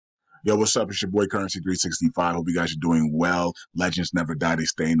Yo, what's up? It's your boy Currency 365. Hope you guys are doing well. Legends never die. They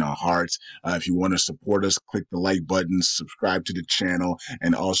stay in our hearts. If you want to support us, click the like button, subscribe to the channel,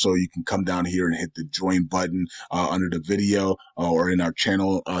 and also you can come down here and hit the join button under the video or in our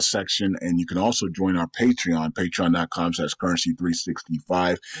channel section. And you can also join our Patreon,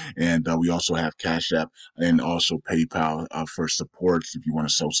 patreon.com/currency365. And we also have Cash App and also PayPal for supports if you want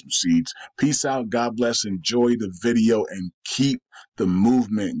to sow some seeds. Peace out. God bless. Enjoy the video and keep the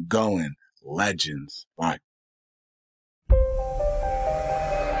movement going. Legends. Bye.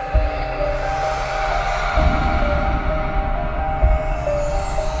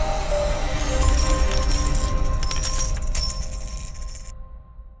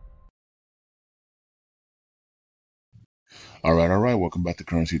 All right. Welcome back to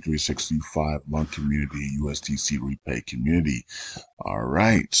Currency 365 LUNC community, USTC repay community. All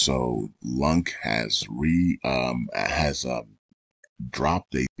right. So LUNC has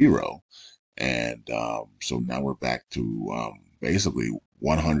dropped a zero. And so now we're back to basically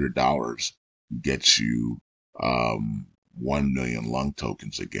 $100 gets you 1 million LUNC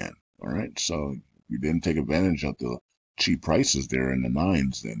tokens again. All right. So you didn't take advantage of the cheap prices there in the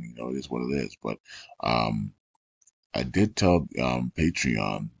nines, then it is what it is. But I did tell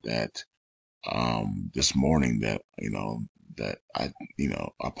Patreon that this morning that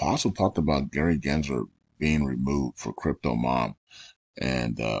Apostle talked about Gary Gensler being removed for Crypto Mom.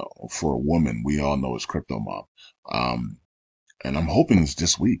 And for a woman, we all know it's Crypto Mom. And I'm hoping it's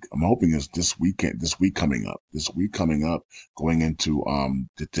this week. I'm hoping it's this week coming up, going into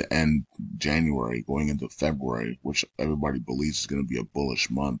to end January, going into February, which everybody believes is going to be a bullish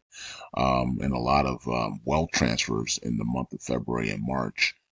month, and a lot of wealth transfers in the month of February and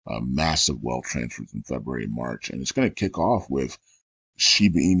March, massive wealth transfers in February and March. And it's going to kick off with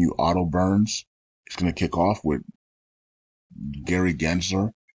Shiba Inu auto burns. It's going to kick off with Gary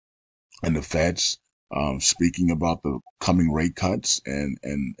Gensler and the Feds speaking about the coming rate cuts and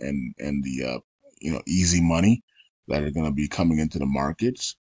the easy money that are going to be coming into the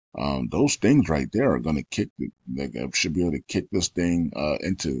markets. Those things right there are going to should be able to kick this thing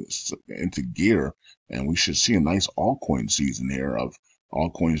into gear, and we should see a nice altcoin season here of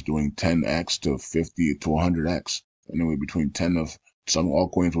altcoins doing 10x to 50 to 100x. Anyway, some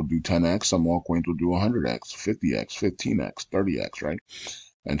altcoins will do 10x, some altcoins will do 100x, 50x, 15x, 30x, right?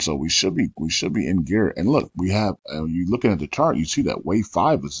 And so we should be in gear. And look, we have you looking at the chart, you see that wave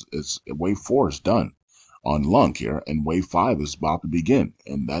 5 wave 4 is done on LUNC here, and wave 5 is about to begin,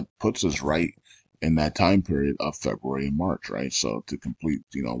 and that puts us right in that time period of February and March, right? So to complete,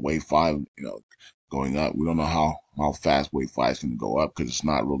 wave 5, going up, we don't know how fast wave 5 is going to go up because it's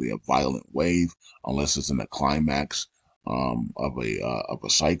not really a violent wave unless it's in the climax of a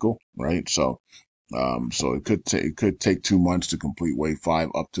cycle, right? So it could take 2 months to complete wave 5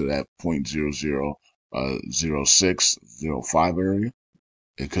 up to that 0.000605 area.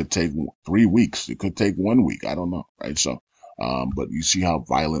 It could take 3 weeks. It could take 1 week. I don't know, right? So, but you see how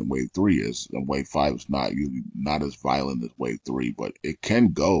violent wave 3 is, and wave 5 is not as violent as wave 3, but it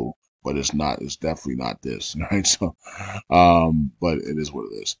can go, but it's definitely not this, right? So, but it is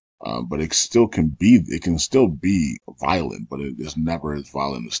what it is. But it can still be violent, but it is never as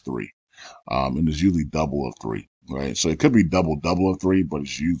violent as 3. And it's usually double of 3, right? So it could be double of 3, but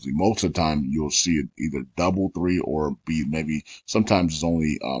it's usually, most of the time, you'll see it either double 3 or be maybe, sometimes it's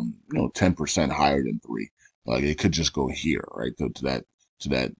only, 10% higher than 3. Like it could just go here, right? To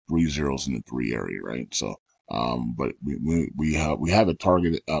that 3 zeros in the 3 area, right? So, but we have a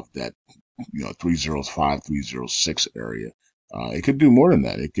target of that, 305, 306 area. It could do more than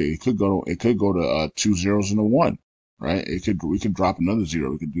that. It could go to 2 zeros and a 1. Right? We could drop another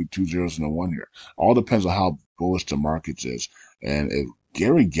 0. We could do 2 zeros and a 1 here. All depends on how bullish the markets is. And if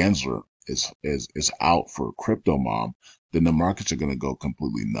Gary Gensler is out for Crypto Mom, then the markets are going to go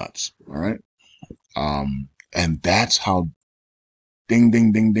completely nuts. All right. And that's how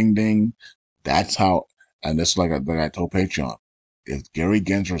ding. That's how, and that's like I told Patreon. If Gary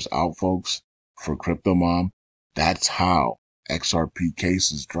Gensler is out, folks, for Crypto Mom, that's how XRP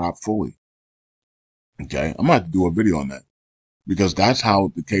cases drop fully. Okay, I'm gonna have to do a video on that because that's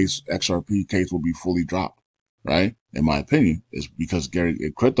how the XRP case will be fully dropped, right? In my opinion, is because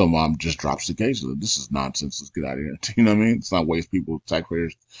Crypto Mom just drops the case. This is nonsense. Let's get out of here. You know what I mean? It's not waste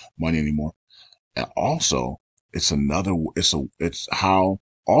taxpayers' money anymore. And also, it's how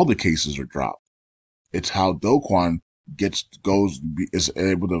all the cases are dropped. It's how Do Kwon is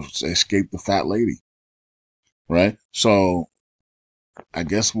able to escape the fat lady, right? So I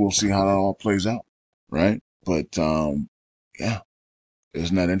guess we'll see how that all plays out. Right. But, yeah,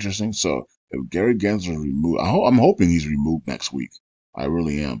 isn't that interesting? So if Gary Gensler is removed, I'm hoping he's removed next week. I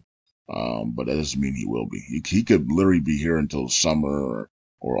really am. But that doesn't mean he will be. He could literally be here until summer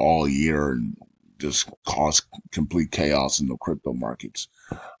or all year and just cause complete chaos in the crypto markets.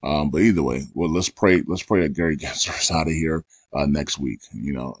 But either way, well, let's pray that Gary Gensler is out of here next week.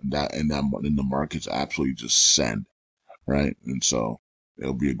 You know, and the markets absolutely just send, right? And so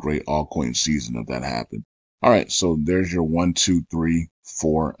it'll be a great altcoin season if that happened. All right, so there's your 1, 2, 3,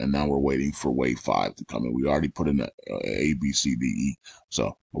 4, and now we're waiting for wave 5 to come in. We already put in A, B, C, D, E.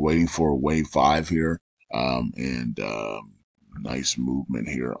 So we're waiting for wave 5 here, and nice movement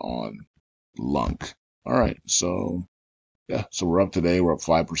here on LUNC. All right, so yeah, so we're up today. We're up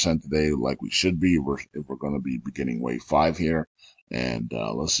 5% today, like we should be. If we're going to be beginning wave 5 here, and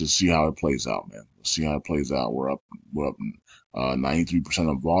let's just see how it plays out, man. Let's see how it plays out. We're up 93%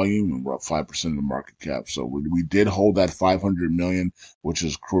 of volume, and we're up 5% of the market cap. So we did hold that 500 million, which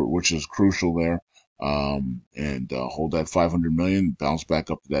is crucial there. And hold that 500 million, bounce back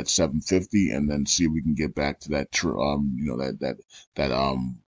up to that 750, and then see if we can get back to that that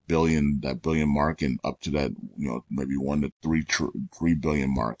billion mark and up to that, maybe 1 to 3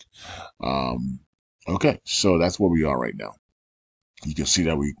 billion mark. Okay, so that's where we are right now. You can see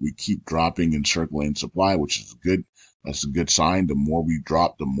that we keep dropping in circulating supply, which is good. That's a good sign. The more we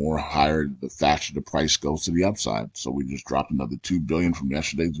drop, the more higher, the faster the price goes to the upside. So we just dropped another 2 billion from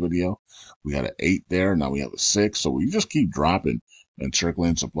yesterday's video. We had an 8 there. Now we have a 6. So we just keep dropping and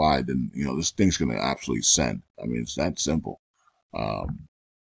circulating supply. Then, this thing's going to absolutely send. I mean, it's that simple. All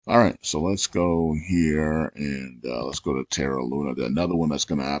right, so let's go here and let's go to Terra Luna, another one that's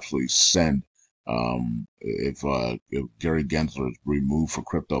going to absolutely send. If Gary Gensler is removed for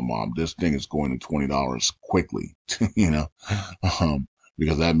Crypto Mom, this thing is going to $20 quickly,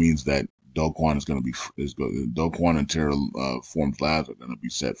 because that means that Do Kwon is going to be Do Kwon and Terra Forms Labs are going to be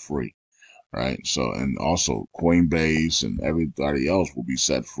set free, right? So, and also Coinbase and everybody else will be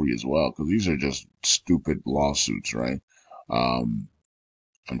set free as well, because these are just stupid lawsuits, right?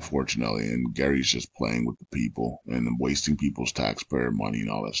 Unfortunately, and Gary's just playing with the people and wasting people's taxpayer money and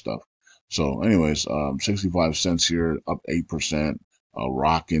all that stuff. So anyways, 65 cents here, up 8%,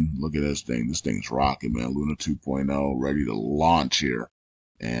 rocking. Look at this thing. This thing's rocking, man. Luna 2.0 ready to launch here.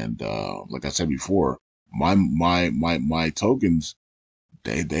 And like I said before, my tokens,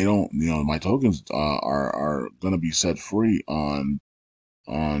 they don't, my tokens are going to be set free in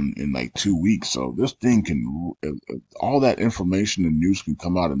like 2 weeks. So this thing can, all that information and news can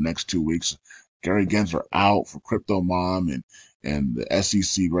come out in the next 2 weeks. Gary Gensler out for Crypto Mom and the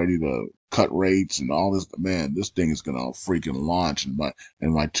SEC ready to cut rates and all this. Man, this thing is going to freaking launch, and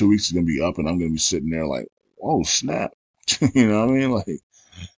my 2 weeks is going to be up, and I'm going to be sitting there like, oh, snap. You know what I mean? Like,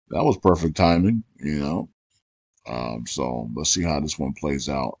 that was perfect timing, so let's see how this one plays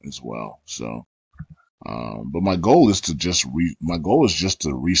out as well. So, but my goal is to just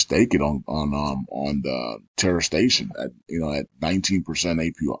restake it on the Terra Station at 19%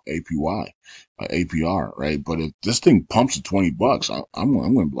 APR, right? But if this thing pumps to $20, I'm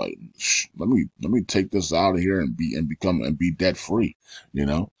going to be like, let me take this out of here and be debt free,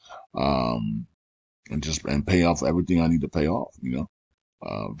 and pay off everything I need to pay off,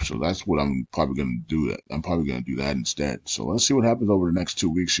 So that's what I'm probably going to do. I'm probably going to do that instead. So let's see what happens over the next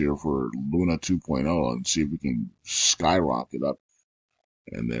 2 weeks here for Luna 2.0 and see if we can skyrocket up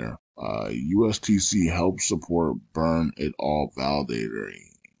in there. USTC helps support burn it all validator.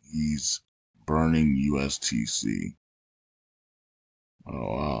 He's burning USTC.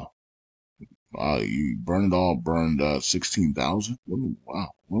 Oh, wow. Wow, you burned 16,000?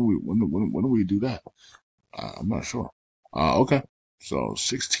 Wow. When do we do that? I'm not sure. Okay. So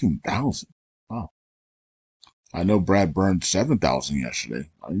 16,000. Wow. I know Brad burned 7,000 yesterday.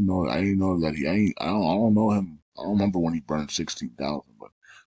 I didn't know that I don't know him. I don't remember when he burned 16,000, but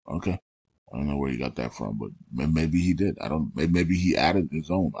okay. I don't know where he got that from, but maybe he did. Maybe he added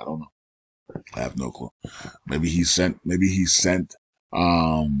his own. I don't know. I have no clue. Maybe he sent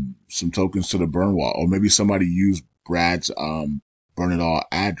some tokens to the burn wallet, or maybe somebody used Brad's burn it all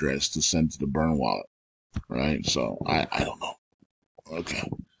address to send to the burn wallet. Right? So I don't know. Okay.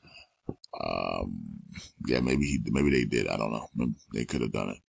 Yeah, maybe they did. I don't know. Maybe they could have done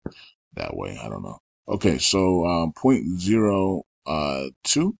it that way. I don't know. Okay, so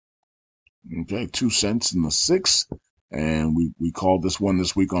 0.02. Okay, 2 cents in the 6. And we called this one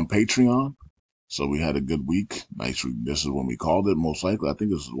this week on Patreon. So we had a good week. Nice. This is when we called it, most likely. I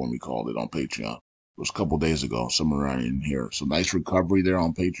think this is when we called it on Patreon. It was a couple days ago, somewhere around in here. So nice recovery there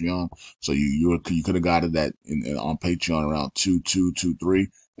on Patreon. So you could have got it on Patreon around 2.223,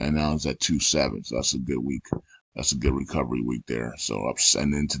 and now it's at 2.7. So that's a good week. That's a good recovery week there. So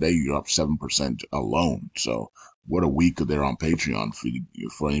and then today you're up 7% alone. So what a week there on Patreon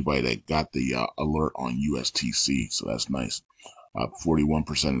for anybody that got the alert on USTC. So that's nice. Up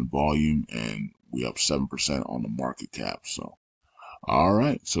 41% in volume, and we up 7% on the market cap. So, all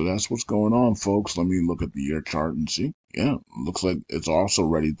right. So that's what's going on, folks. Let me look at the year chart and see. Yeah, looks like it's also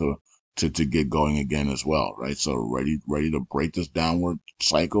ready to get going again as well, right? So ready to break this downward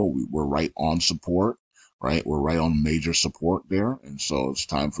cycle. We're right on support, right? We're right on major support there, and so it's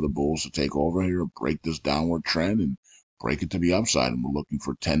time for the bulls to take over here, break this downward trend, and break it to the upside. And we're looking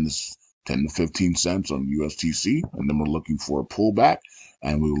for 10 to 15 cents on USTC, and then we're looking for a pullback,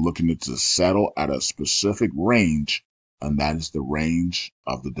 and we're looking to settle at a specific range, and that is the range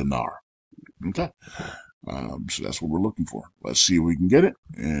of the dinar. Okay. So that's what we're looking for. Let's see if we can get it,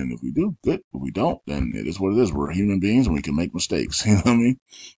 and if we do, good. If we don't, then it is what it is. We're human beings, and we can make mistakes. You know what I mean?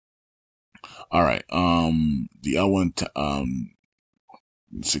 All right. The L1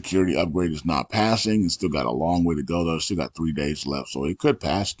 security upgrade is not passing. It's still got a long way to go, though. It's still got 3 days left, so it could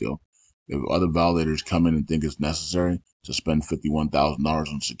pass still. If other validators come in and think it's necessary to spend $51,000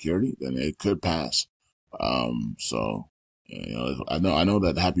 on security, then it could pass. So you know, I know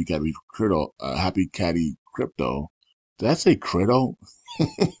that Happy Caddy Crypto. Did I say Crypto?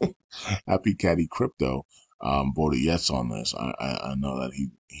 Happy Caddy Crypto voted yes on this. I know that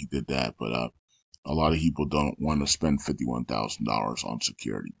he did that, but a lot of people don't want to spend $51,000 on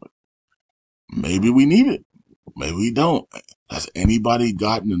security, but maybe we need it. Maybe we don't. Has anybody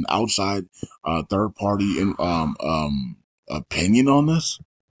gotten an outside third party opinion on this?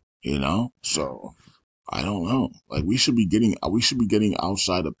 You know, so I don't know. Like we should be getting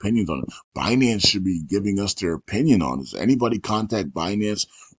outside opinions on it. Binance should be giving us their opinion on this. Anybody contact Binance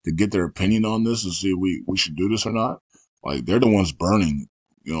to get their opinion on this and see if we should do this or not? Like they're the ones burning,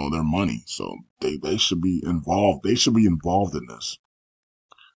 you know, their money, so they should be involved. They should be involved in this.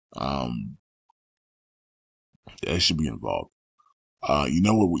 They should be involved. You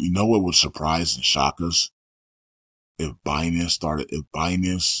know what would surprise and shock us if Binance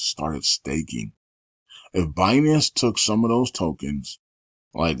started staking. If Binance took some of those tokens,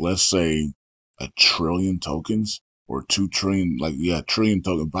 like let's say 1 trillion tokens or 2 trillion, trillion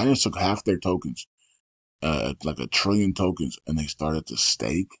tokens. Binance took half their tokens, like 1 trillion tokens, and they started to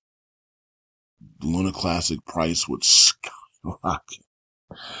stake. Luna Classic price would skyrocket.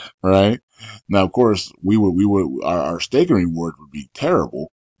 Right now, of course, our staking reward would be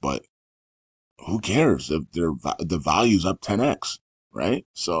terrible, but who cares if the value's up 10x, right?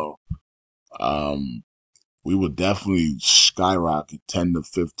 So, we would definitely skyrocket 10 to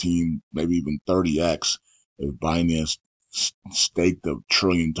 15, maybe even 30x if Binance staked 1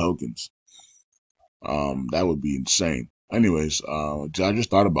 trillion tokens. That would be insane. Anyways, I just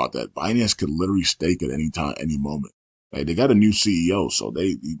thought about that. Binance could literally stake at any time, any moment. Like they got a new CEO, so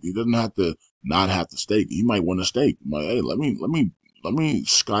he doesn't have to not have to stake. He might want to stake. Like, hey, let me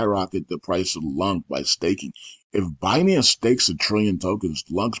skyrocket the price of LUNC by staking. If Binance stakes 1 trillion tokens,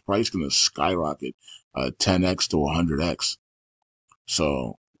 LUNC's price gonna skyrocket 10x to 100x.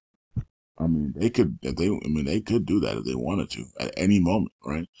 So I mean, they could do that if they wanted to at any moment,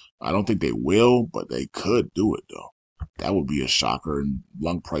 right? I don't think they will, but they could do it though. That would be a shocker, and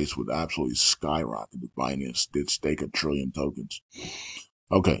LUNC price would absolutely skyrocket if Binance did stake 1 trillion tokens.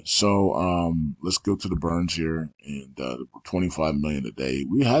 Okay, so let's go to the burns here, and 25 million a day.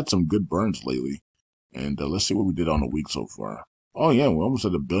 We had some good burns lately, and let's see what we did on the week so far. Oh yeah, we almost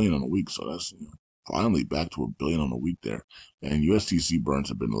at $1 billion on the week, so that's finally back to $1 billion on the week there. And USTC burns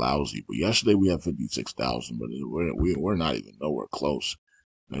have been lousy, but yesterday we had 56,000, but we're not even nowhere close.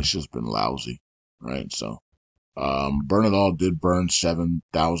 It's just been lousy, right? So Burn It All did burn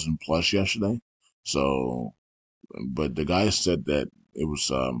 7,000 plus yesterday, so but the guy said that it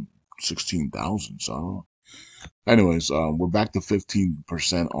was 16,000. So I don't know. Anyways, we're back to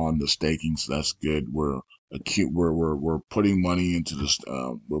 15% on the staking, so that's good. We're putting money into this.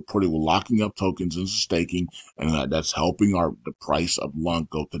 We're locking up tokens into staking, and that's helping the price of LUNC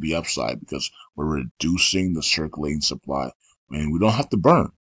go to the upside because we're reducing the circulating supply. And we don't have to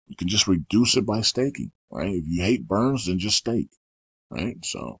burn. You can just reduce it by staking, right? If you hate burns, then just stake, right?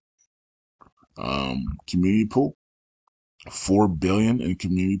 So, community pool, 4 billion in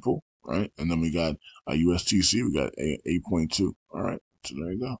community pool, right? And then we got USTC, we got 8.2. All right, so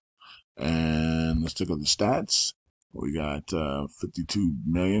there you go. And let's take a look at the stats. We got 52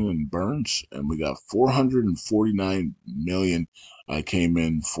 million in burns, and we got 449 million came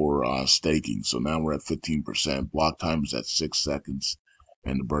in for staking. So now we're at 15%. Block time is at 6 seconds,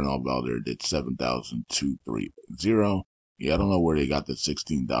 and the burn all validator did 7,230. Yeah, I don't know where they got that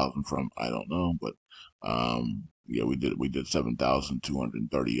 16,000 from. I don't know, but yeah, we did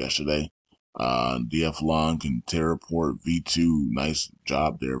 7,230 yesterday. DF LUNC and Terraport V2. Nice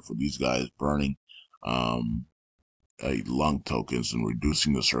job there for these guys burning LUNC tokens and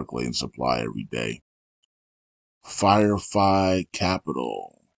reducing the circulating supply every day. Firefly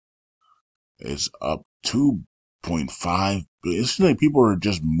Capital is up 2.5 billion. It's like people are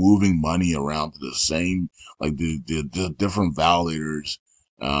just moving money around to the same, like the different validators,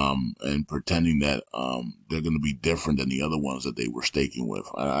 and pretending that they're going to be different than the other ones that they were staking with.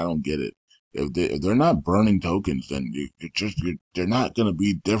 I don't get it. If they're not burning tokens, then they're not going to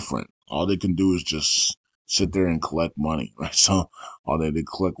be different. All they can do is just sit there and collect money, right? So all they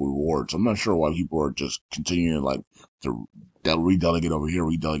collect rewards. I'm not sure why people are just continuing like to redelegate over here,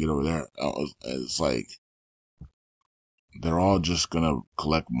 redelegate over there. It's like they're all just gonna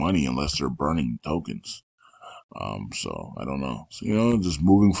collect money unless they're burning tokens. So I don't know. So, just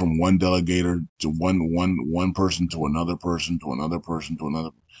moving from one delegator to one person to another person to another person to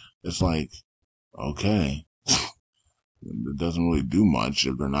another. It's like, okay, it doesn't really do much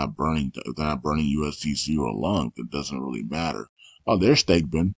if they're not burning USTC or LUNC. It doesn't really matter. Oh, there's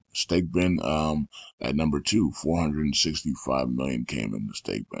Stake Bin. Stake Bin at number 2, 465 million came in the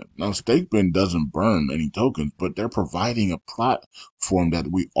Stake Bin. Now Stake Bin doesn't burn any tokens, but they're providing a platform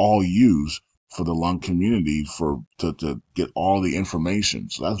that we all use for the LUNC community to get all the information.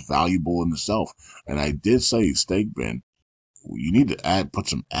 So that's valuable in itself. And I did say Stake Bin, you need to put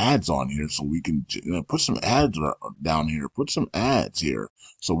some ads on here so we can put some ads down here, put some ads here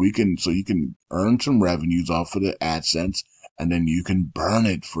so you can earn some revenues off of the AdSense, and then you can burn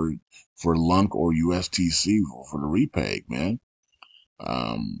it for LUNC or USTC for the repay, man.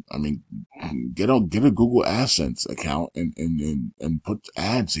 I mean, get a Google AdSense account and put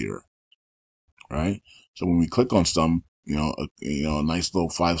ads here, right? So when we click on some, a nice little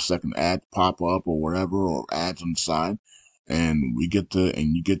 5-second ad pop up or whatever, or ads on the side, and you get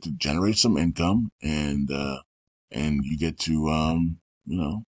to generate some income, and you get to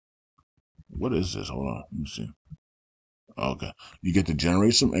what is this? Hold on, let me see. Okay, you get to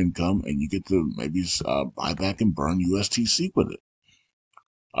generate some income, and you get to maybe buy back and burn USTC with it.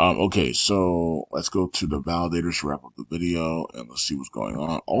 Okay, so let's go to the validators to wrap up the video, and let's see what's going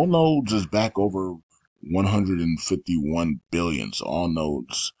on. All nodes is back over 151 billion. So all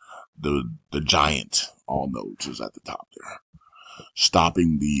nodes, the giant, all nodes is at the top there,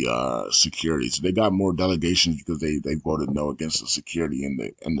 stopping the security. So they got more delegations because they voted no against the security in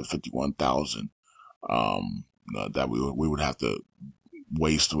the 51,000 that we would have to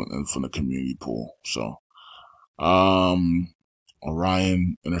waste from the community pool. So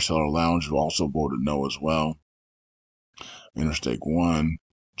Orion Interstellar Lounge also voted no as well. Interstake 1,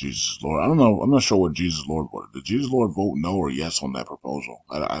 Jesus Lord. I don't know. I'm not sure what Jesus Lord voted. Did Jesus Lord vote no or yes on that proposal?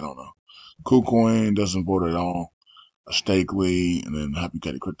 I don't know. KuCoin doesn't vote at all. Stakely, and then Happy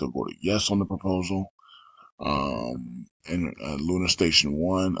Catty Crypto voted yes on the proposal. And Lunar Station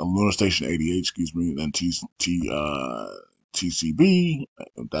 88, excuse me, then TCB,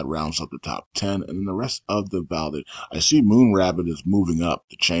 that rounds up the top 10, and then the rest of the valid. I see Moon Rabbit is moving up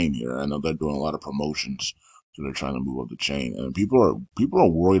the chain here. I know they're doing a lot of promotions, so they're trying to move up the chain, and people are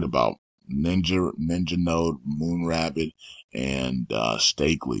worried about Ninja Node, Moon Rabbit, and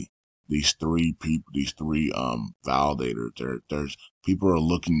Stakely. These three validators. There's people are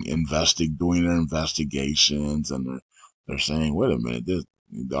doing their investigations, and they're saying, wait a minute,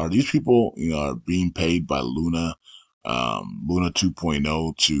 are these people, are being paid by Luna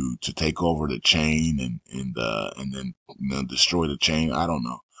 2.0 to take over the chain and then destroy the chain? I don't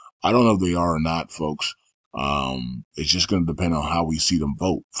know. I don't know if they are or not, folks. It's just going to depend on how we see them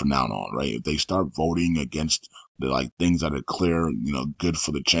vote from now on, right? If they start voting against the things that are clear, good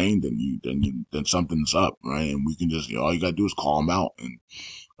for the chain, then something's up, right? And we can just, all you gotta do is call them out and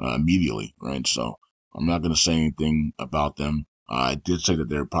immediately, right? So I'm not gonna say anything about them. I did say that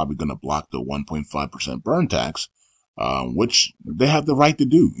they're probably gonna block the 1.5% burn tax, which they have the right to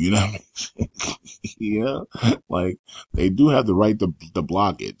do, yeah, like they do have the right to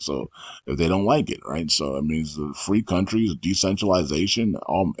block it. So if they don't like it, right? So I mean, it's a free country, it's decentralization,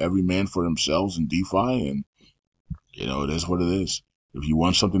 every man for themselves in DeFi, and it is what it is. If you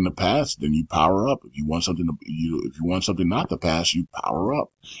want something to pass, then you power up. If you want something not to pass, you power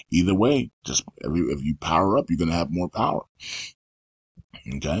up. Either way, if you power up, you're gonna have more power.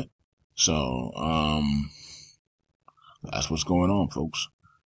 Okay, so that's what's going on, folks.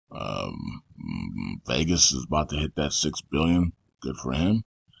 Vegas is about to hit that 6 billion. Good for him.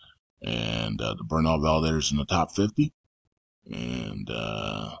 And the burnout validators in the top 50. And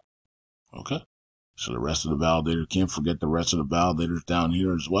okay. So the rest of the validators, can't forget the rest of the validators down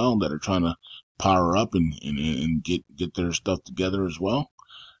here as well that are trying to power up and get their stuff together as well.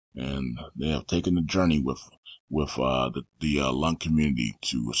 and they have taken the journey with the LUNC community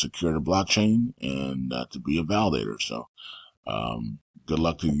to secure the blockchain and to be a validator. So good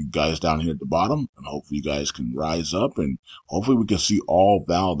luck to you guys down here at the bottom, and hopefully you guys can rise up, and hopefully we can see all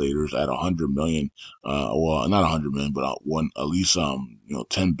validators at 100 million, well, not 100 million, but at least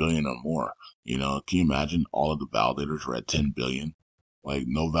 10 billion or more. Can you imagine all of the validators are at 10 billion? Like,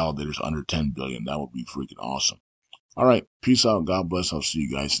 no validators under 10 billion. That would be freaking awesome. All right, peace out. God bless. I'll see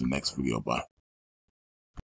you guys in the next video. Bye.